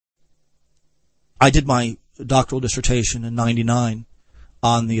I did my doctoral dissertation in '99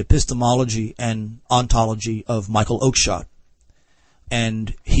 on the epistemology and ontology of Michael Oakeshott.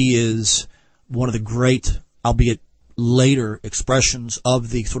 And he is one of the great, albeit later, expressions of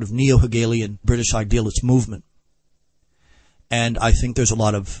the sort of neo-Hegelian British idealist movement. And I think there's a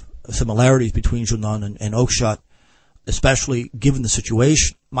lot of similarities between Junon and Oakeshott, especially given the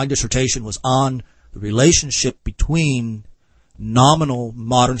situation. My dissertation was on the relationship between nominal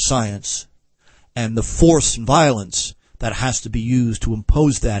modern science and the force and violence that has to be used to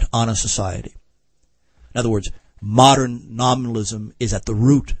impose that on a society. In other words, modern nominalism is at the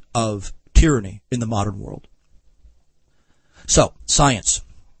root of tyranny in the modern world. So, science.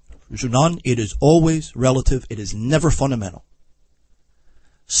 For Junon, it is always relative. It is never fundamental.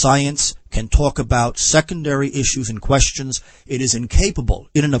 Science can talk about secondary issues and questions. It is incapable,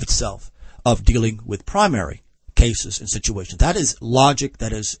 in and of itself, of dealing with primary cases and situations. That is logic,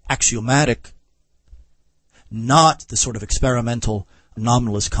 that is axiomatic, not the sort of experimental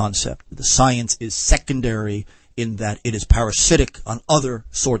nominalist concept. The science is secondary in that it is parasitic on other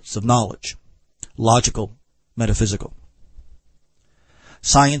sorts of knowledge, logical, metaphysical.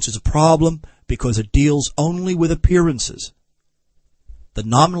 Science is a problem because it deals only with appearances. The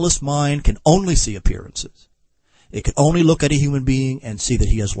nominalist mind can only see appearances. It can only look at a human being and see that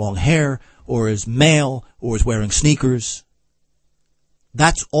he has long hair, or is male, or is wearing sneakers.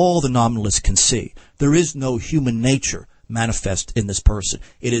 That's all the nominalist can see. There is no human nature manifest in this person.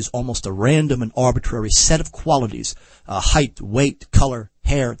 It is almost a random and arbitrary set of qualities, height, weight, color,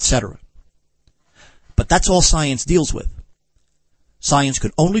 hair, etc. But that's all science deals with. Science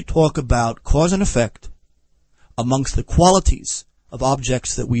can only talk about cause and effect amongst the qualities of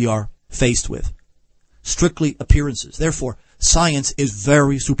objects that we are faced with. Strictly appearances. Therefore, science is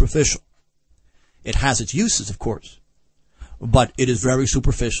very superficial. It has its uses, of course, but it is very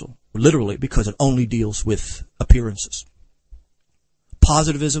superficial, literally, because it only deals with appearances.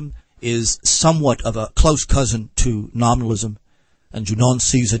 Positivism is somewhat of a close cousin to nominalism, and Junon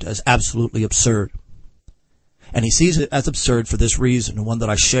sees it as absolutely absurd. And he sees it as absurd for this reason, and one that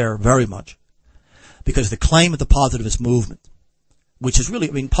I share very much, because the claim of the positivist movement, which is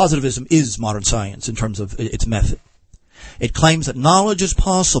really, positivism is modern science in terms of its method. It claims that knowledge is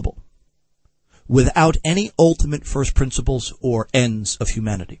possible without any ultimate first principles or ends of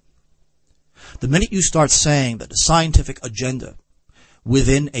humanity. The minute you start saying that the scientific agenda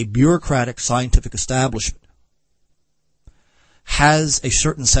within a bureaucratic scientific establishment has a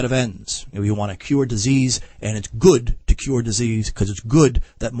certain set of ends. You want to cure disease, and it's good to cure disease because it's good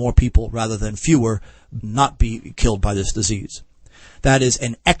that more people, rather than fewer, not be killed by this disease. That is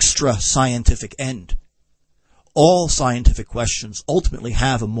an extra scientific end. All scientific questions ultimately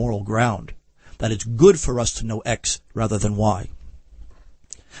have a moral ground, that it's good for us to know X rather than Y.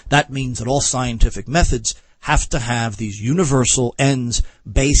 That means that all scientific methods have to have these universal ends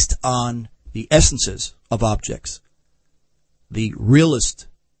based on the essences of objects, the realist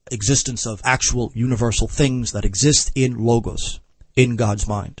existence of actual universal things that exist in logos, in God's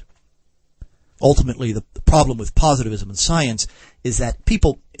mind. Ultimately, the problem with positivism and science is that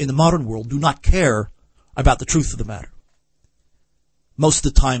people in the modern world do not care about the truth of the matter. Most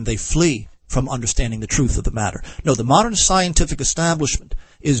of the time they flee from understanding the truth of the matter. No, the modern scientific establishment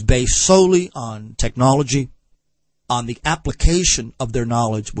is based solely on technology, on the application of their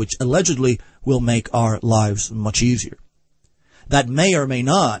knowledge, which allegedly will make our lives much easier. That may or may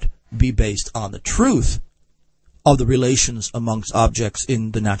not be based on the truth of the relations amongst objects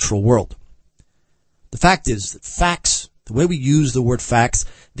in the natural world. The fact is that facts, the way we use the word facts,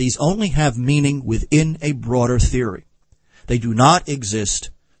 these only have meaning within a broader theory. They do not exist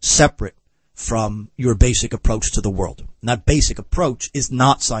separate from your basic approach to the world. And that basic approach is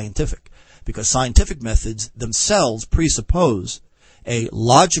not scientific, because scientific methods themselves presuppose a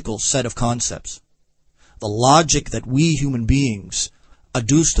logical set of concepts, the logic that we human beings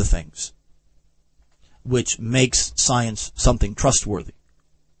adduce to things, which makes science something trustworthy.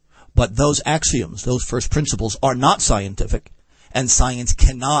 But those axioms, those first principles, are not scientific, and science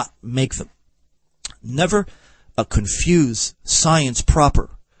cannot make them. Never confuse science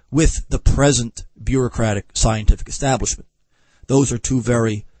proper with the present bureaucratic scientific establishment. Those are two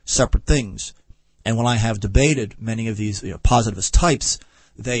very separate things. And when I have debated many of these positivist types,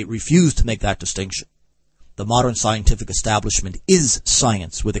 they refuse to make that distinction. The modern scientific establishment is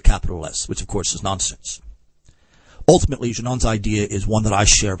science with a capital S, which of course is nonsense. Ultimately, Junon's idea is one that I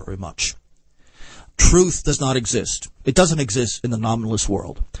share very much. Truth does not exist. It doesn't exist in the nominalist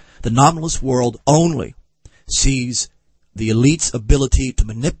world. The nominalist world only sees the elite's ability to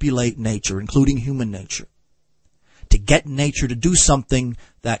manipulate nature, including human nature, to get nature to do something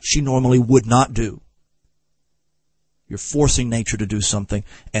that she normally would not do. You're forcing nature to do something,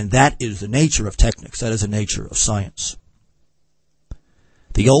 and that is the nature of technics. That is the nature of science.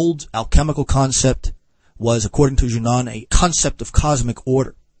 The old alchemical concept was, according to Junon, a concept of cosmic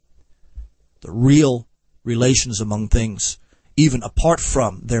order. The real relations among things, even apart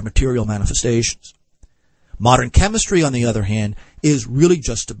from their material manifestations. Modern chemistry, on the other hand, is really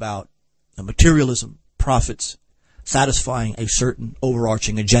just about materialism, profits, satisfying a certain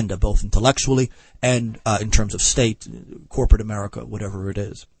overarching agenda, both intellectually and in terms of state, corporate America, whatever it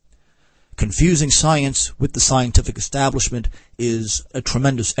is. Confusing science with the scientific establishment is a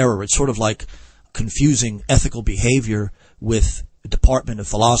tremendous error. It's sort of like confusing ethical behavior with the Department of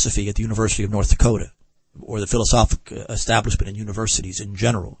Philosophy at the University of North Dakota, or the philosophic establishment in universities in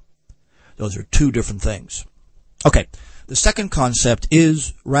general. Those are two different things. Okay, the second concept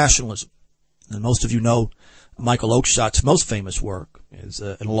is rationalism. And most of you know Michael Oakeshott's most famous work is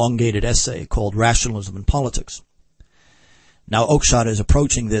an elongated essay called Rationalism and Politics. Now, Oakeshott is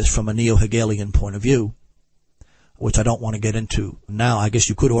approaching this from a neo-Hegelian point of view, which I don't want to get into now. I guess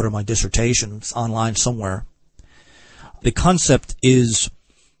you could order my dissertation. It's online somewhere. The concept is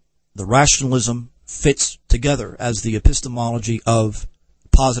the rationalism fits together as the epistemology of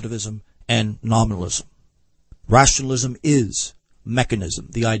positivism and nominalism. Rationalism is mechanism,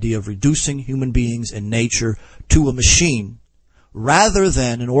 the idea of reducing human beings and nature to a machine rather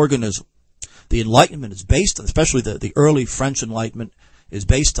than an organism. The Enlightenment is based on, especially the early French Enlightenment, is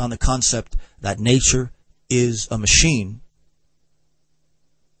based on the concept that nature is a machine,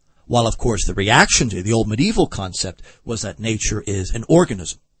 while, of course, the reaction to the old medieval concept was that nature is an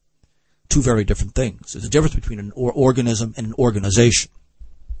organism. Two very different things. There's a difference between an organism and an organization.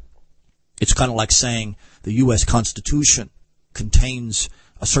 It's kind of like saying the U.S. Constitution contains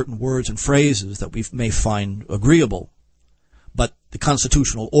certain words and phrases that we may find agreeable, but the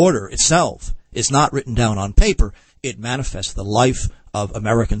constitutional order itself is not written down on paper. It manifests the life of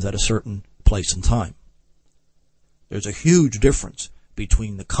Americans at a certain place and time. There's a huge difference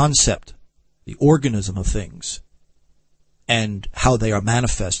between the concept, the organism of things, and how they are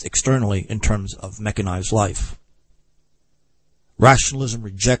manifest externally in terms of mechanized life. Rationalism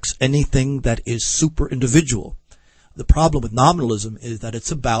rejects anything that is super-individual. The problem with nominalism is that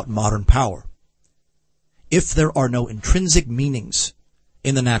it's about modern power. If there are no intrinsic meanings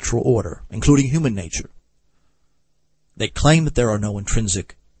in the natural order, including human nature, they claim that there are no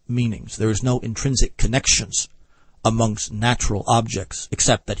intrinsic meanings. There is no intrinsic connections amongst natural objects,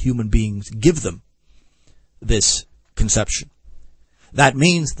 except that human beings give them this conception. That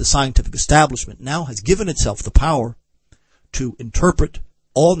means the scientific establishment now has given itself the power to interpret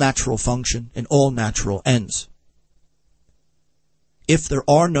all natural function and all natural ends. If there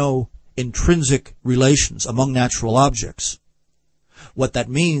are no intrinsic relations among natural objects, what that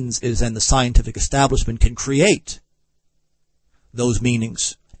means is then the scientific establishment can create those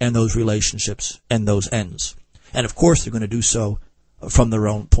meanings and those relationships and those ends. And of course they're going to do so from their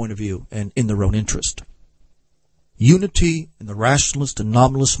own point of view and in their own interest. Unity in the rationalist and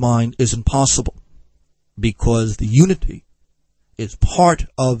nominalist mind is impossible because the unity is part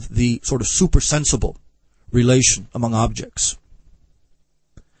of the sort of supersensible relation among objects.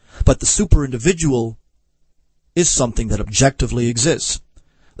 But the super-individual is something that objectively exists.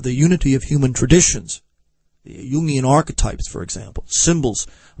 The unity of human traditions, the Jungian archetypes, for example, symbols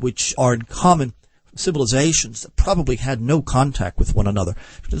which are in common civilizations that probably had no contact with one another.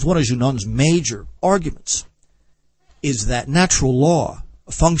 Because one of Junon's major arguments is that natural law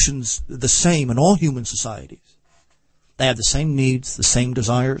functions the same in all human societies. They have the same needs, the same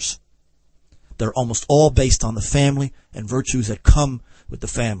desires. They're almost all based on the family and virtues that come with the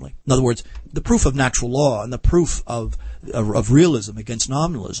family. In other words, the proof of natural law and the proof of realism against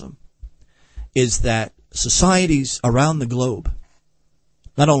nominalism is that societies around the globe,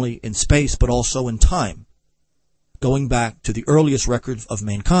 not only in space but also in time, going back to the earliest records of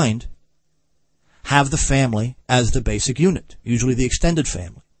mankind, have the family as the basic unit, usually the extended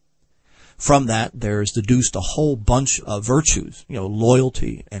family. From that, there is deduced a whole bunch of virtues,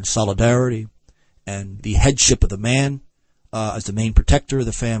 loyalty and solidarity and the headship of the man as the main protector of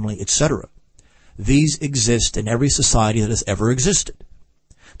the family, etc. These exist in every society that has ever existed.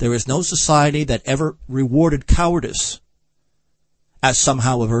 There is no society that ever rewarded cowardice as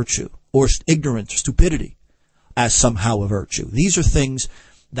somehow a virtue, or ignorance or stupidity as somehow a virtue. These are things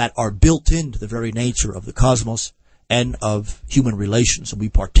that are built into the very nature of the cosmos and of human relations, and we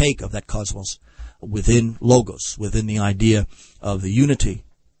partake of that cosmos within logos, within the idea of the unity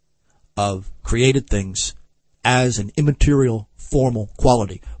of created things as an immaterial formal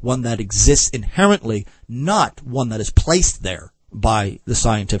quality, one that exists inherently, not one that is placed there by the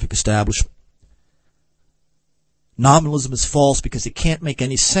scientific establishment. Nominalism is false because it can't make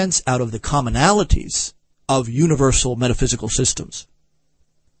any sense out of the commonalities of universal metaphysical systems,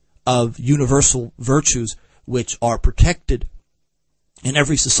 of universal virtues which are protected in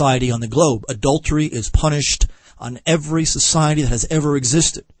every society on the globe. Adultery is punished on every society that has ever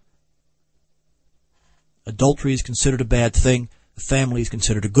existed. Adultery is considered a bad thing. The family is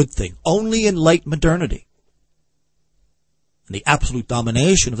considered a good thing. Only in late modernity, and the absolute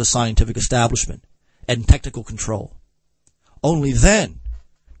domination of the scientific establishment and technical control, only then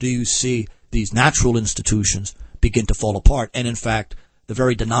do you see these natural institutions begin to fall apart. And in fact, the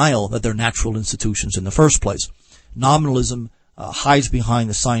very denial that they're natural institutions in the first place. Nominalism hides behind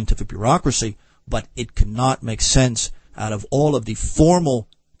the scientific bureaucracy, but it cannot make sense out of all of the formal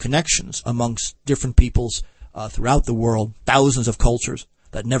connections amongst different peoples throughout the world, thousands of cultures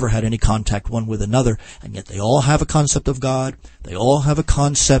that never had any contact one with another, and yet they all have a concept of God, they all have a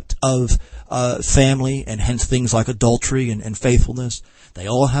concept of family, and hence things like adultery and faithfulness. They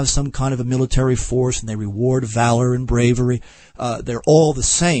all have some kind of a military force, and they reward valor and bravery. They're all the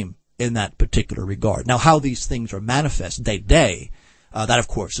same in that particular regard. Now, how these things are manifest day to day, that of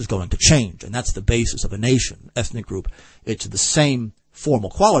course is going to change, and that's the basis of a nation, ethnic group. It's the same formal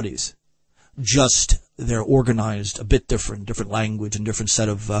qualities, just they're organized a bit different language and different set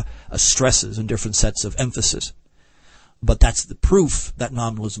of stresses and different sets of emphasis. But that's the proof that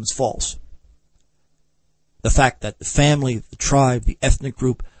nominalism is false. The fact that the family, the tribe, the ethnic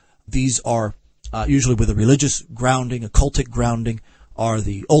group, these are usually with a religious grounding, a cultic grounding, are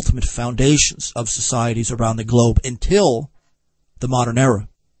the ultimate foundations of societies around the globe until the modern era,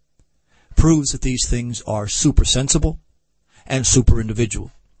 proves that these things are super sensible and super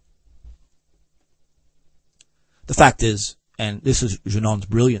individual. The fact is, and this is Janon's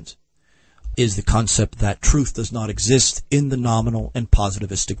brilliance, is the concept that truth does not exist in the nominal and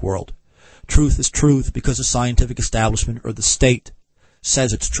positivistic world. Truth is truth because the scientific establishment or the state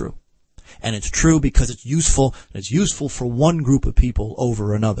says it's true. And it's true because it's useful, and it's useful for one group of people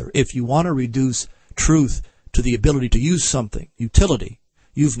over another. If you want to reduce truth to the ability to use something, utility,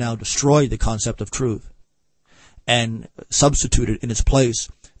 you've now destroyed the concept of truth and substituted in its place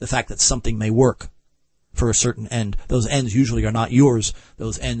the fact that something may work for a certain end. Those ends usually are not yours.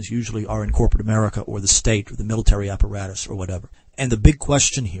 Those ends usually are in corporate America or the state or the military apparatus or whatever. And the big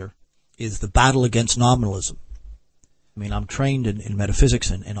question here is the battle against nominalism. I mean, I'm trained in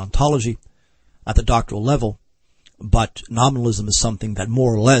metaphysics and ontology at the doctoral level, but nominalism is something that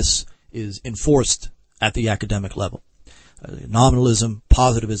more or less is enforced at the academic level. Nominalism,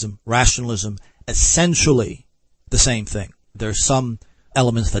 positivism, rationalism, essentially the same thing. There are some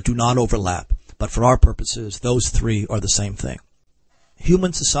elements that do not overlap, but for our purposes, those three are the same thing.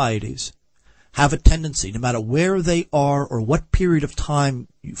 Human societies have a tendency, no matter where they are or what period of time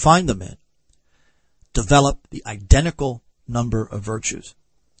you find them in, develop the identical number of virtues.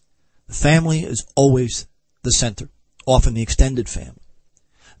 The family is always the center, often the extended family.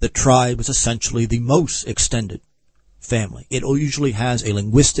 The tribe is essentially the most extended family. It usually has a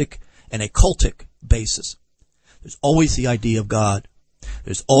linguistic and a cultic basis. There's always the idea of God.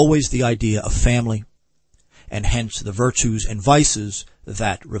 There's always the idea of family, and hence the virtues and vices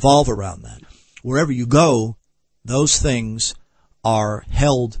that revolve around that. Wherever you go, those things are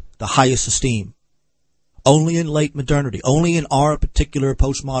held the highest esteem. Only in late modernity, only in our particular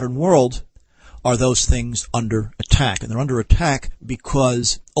postmodern world are those things under attack. And they're under attack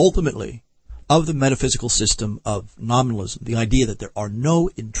because ultimately of the metaphysical system of nominalism, the idea that there are no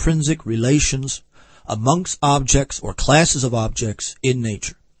intrinsic relations amongst objects or classes of objects in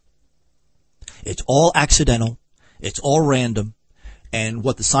nature. It's all accidental, it's all random, and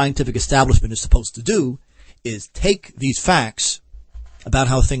what the scientific establishment is supposed to do is take these facts about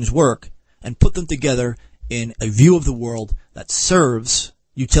how things work and put them together in a view of the world that serves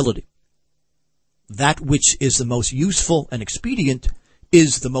utility. That which is the most useful and expedient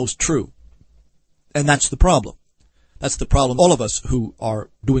is the most true. And that's the problem. That's the problem. All of us who are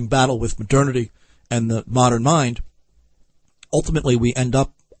doing battle with modernity and the modern mind, ultimately we end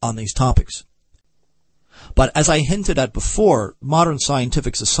up on these topics. But as I hinted at before, modern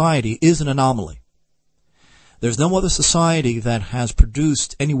scientific society is an anomaly. There's no other society that has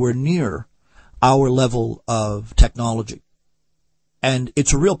produced anywhere near our level of technology. And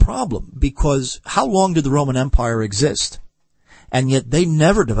it's a real problem because how long did the Roman Empire exist? And yet they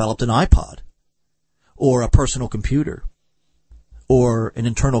never developed an iPod or a personal computer or an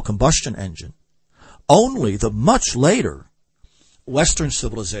internal combustion engine. Only the much later Western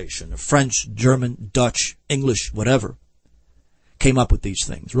civilization, French, German, Dutch, English, whatever, came up with these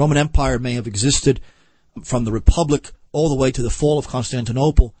things. Roman Empire may have existed from the Republic all the way to the fall of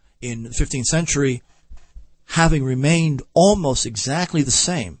Constantinople in the 15th century, having remained almost exactly the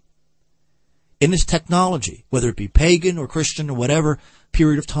same in its technology, whether it be pagan or Christian or whatever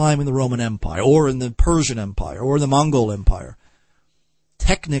period of time in the Roman Empire or in the Persian Empire or the Mongol Empire.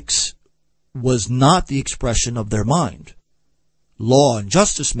 Technics was not the expression of their mind. Law and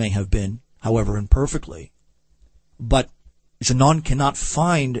justice may have been, however imperfectly, but Janon cannot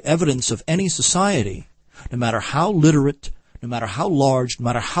find evidence of any society, no matter how literate, no matter how large, no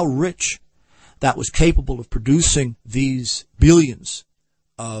matter how rich, that was capable of producing these billions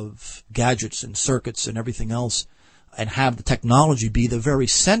of gadgets and circuits and everything else, and have the technology be the very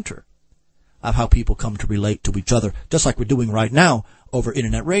center of how people come to relate to each other, just like we're doing right now over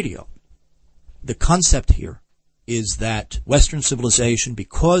internet radio. The concept here is that Western civilization,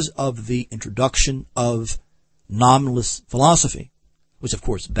 because of the introduction of nominalist philosophy, which of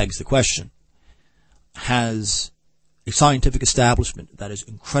course begs the question, has a scientific establishment that is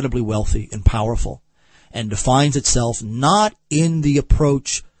incredibly wealthy and powerful and defines itself not in the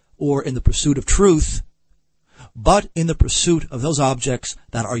approach or in the pursuit of truth, but in the pursuit of those objects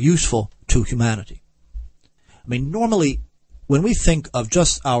that are useful to humanity. I mean, normally, when we think of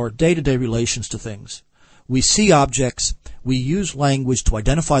just our day-to-day relations to things, we see objects, we use language to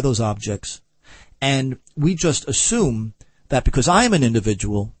identify those objects, and we just assume that because I am an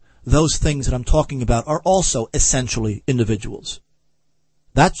individual, those things that I'm talking about are also essentially individuals.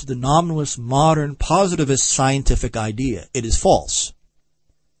 That's the nominalist, modern, positivist scientific idea. It is false.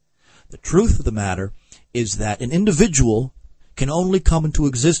 The truth of the matter is that an individual can only come into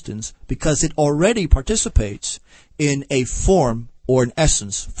existence because it already participates in a form or an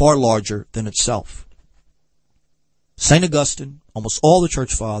essence far larger than itself. St. Augustine, almost all the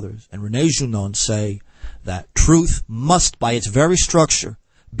church fathers, and René Guénon say that truth must, by its very structure,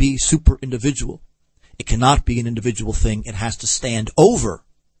 be super-individual. It cannot be an individual thing. It has to stand over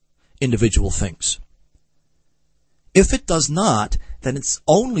individual things. If it does not, then it's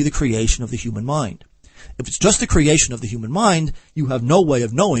only the creation of the human mind. If it's just the creation of the human mind, you have no way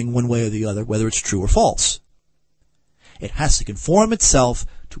of knowing one way or the other whether it's true or false. It has to conform itself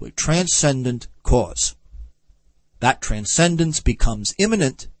to a transcendent cause. That transcendence becomes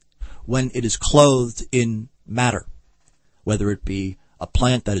immanent when it is clothed in matter, whether it be a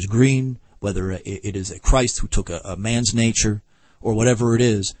plant that is green, whether it is a Christ who took a man's nature, or whatever it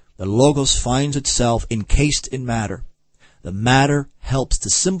is. The Logos finds itself encased in matter. The matter helps to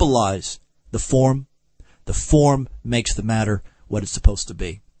symbolize the form. The form makes the matter what it's supposed to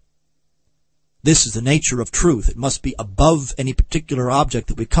be. This is the nature of truth. It must be above any particular object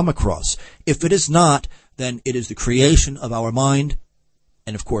that we come across. If it is not, then it is the creation of our mind,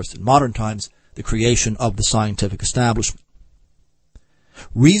 and of course, in modern times, the creation of the scientific establishment.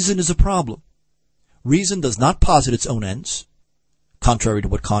 Reason is a problem. Reason does not posit its own ends, contrary to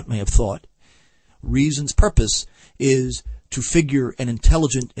what Kant may have thought. Reason's purpose is to figure an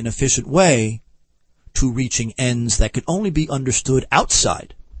intelligent and efficient way to reaching ends that can only be understood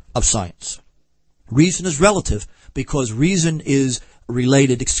outside of science. Reason is relative because reason is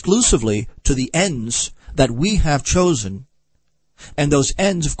related exclusively to the ends that we have chosen, and those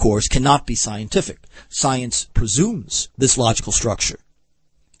ends, of course, cannot be scientific. Science presumes this logical structure.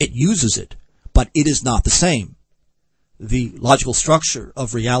 It uses it, but it is not the same. The logical structure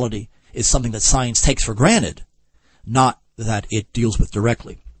of reality is something that science takes for granted, not that it deals with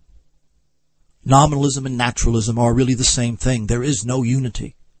directly. Nominalism and naturalism are really the same thing. There is no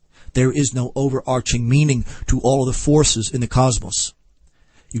unity. There is no overarching meaning to all of the forces in the cosmos.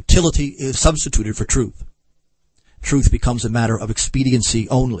 Utility is substituted for truth. Truth becomes a matter of expediency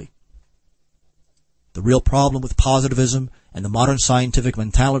only. The real problem with positivism and the modern scientific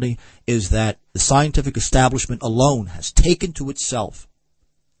mentality is that the scientific establishment alone has taken to itself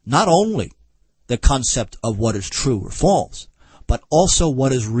not only the concept of what is true or false, but also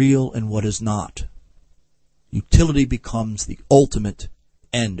what is real and what is not. Utility becomes the ultimate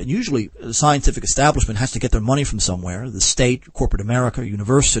end. And usually the scientific establishment has to get their money from somewhere, the state, corporate America,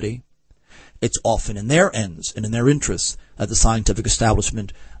 university. It's often in their ends and in their interests that the scientific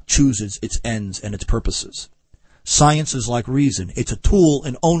establishment chooses its ends and its purposes. Science is like reason. It's a tool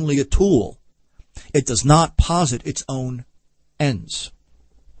and only a tool. It does not posit its own ends.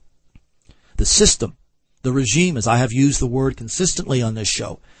 The system, the regime, as I have used the word consistently on this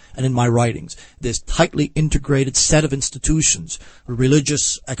show and in my writings, this tightly integrated set of institutions,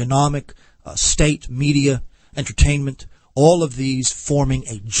 religious, economic, state, media, entertainment, all of these forming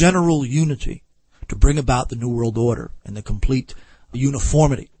a general unity to bring about the New World Order and the complete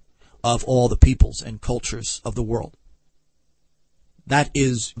uniformity of all the peoples and cultures of the world. That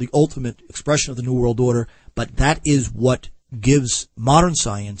is the ultimate expression of the New World Order, but that is what gives modern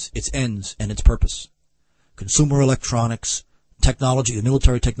science its ends and its purpose. Consumer electronics, technology, the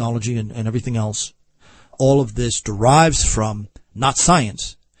military technology, and everything else. All of this derives from not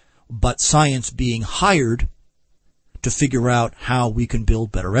science, but science being hired to figure out how we can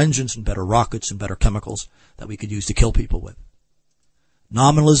build better engines and better rockets and better chemicals that we could use to kill people with.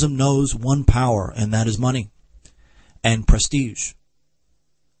 Nominalism knows one power, and that is money and prestige.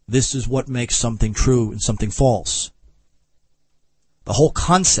 This is what makes something true and something false. The whole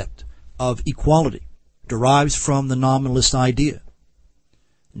concept of equality derives from the nominalist idea.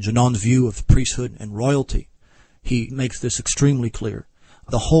 In Janon's view of priesthood and royalty, he makes this extremely clear.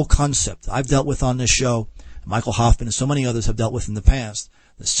 The whole concept I've dealt with on this show, Michael Hoffman and so many others have dealt with in the past,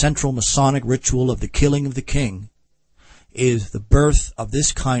 the central Masonic ritual of the killing of the king, is the birth of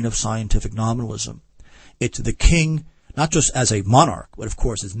this kind of scientific nominalism. It's the king, not just as a monarch, but of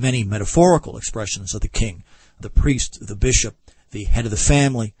course as many metaphorical expressions of the king, the priest, the bishop, the head of the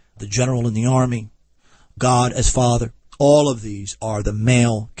family, the general in the army, God as father. All of these are the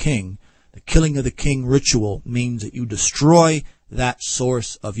male king. The killing of the king ritual means that you destroy that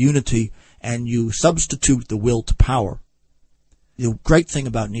source of unity and you substitute the will to power. The great thing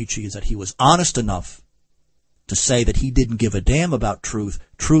about Nietzsche is that he was honest enough to say that he didn't give a damn about truth.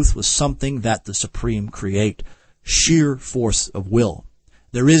 Truth was something that the supreme create, sheer force of will.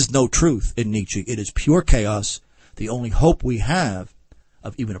 There is no truth in Nietzsche. It is pure chaos. The only hope we have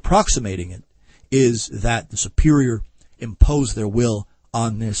of even approximating it is that the superior impose their will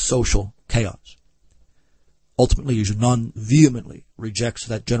on this social chaos. Ultimately, Janon vehemently rejects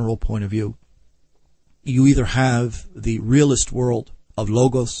that general point of view. You either have the realist world of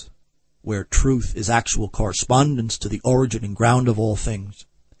logos, where truth is actual correspondence to the origin and ground of all things,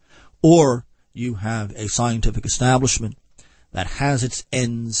 or you have a scientific establishment that has its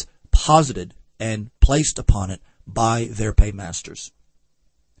ends posited and placed upon it by their paymasters.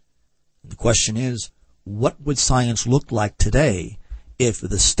 The question is, what would science look like today if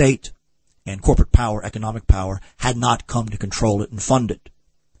the state and corporate power, economic power, had not come to control it and fund it?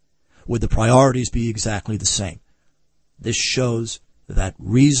 Would the priorities be exactly the same? This shows that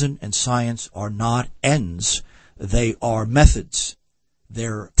reason and science are not ends. They are methods.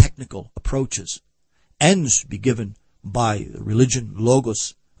 They're technical approaches. Ends should be given by religion,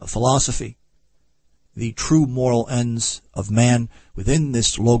 logos, philosophy. The true moral ends of man within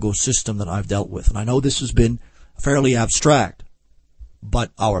this logos system that I've dealt with. And I know this has been fairly abstract,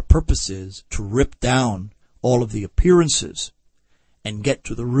 but our purpose is to rip down all of the appearances and get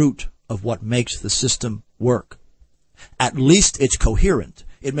to the root of what makes the system work. At least it's coherent.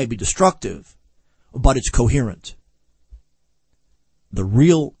 It may be destructive, but it's coherent. The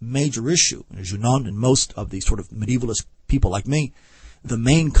real major issue, Janon and most of the sort of medievalist people like me, the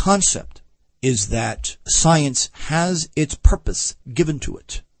main concept is that science has its purpose given to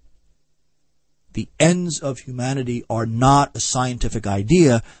it. The ends of humanity are not a scientific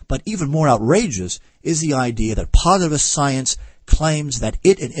idea, but even more outrageous is the idea that positivist science claims that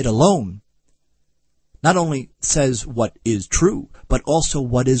it and it alone not only says what is true, but also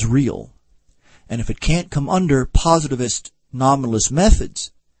what is real. And if it can't come under positivist nominalist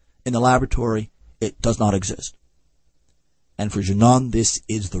methods in the laboratory, it does not exist. And for Janon, this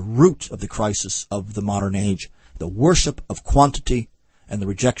is the root of the crisis of the modern age, the worship of quantity and the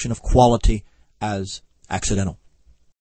rejection of quality as accidental.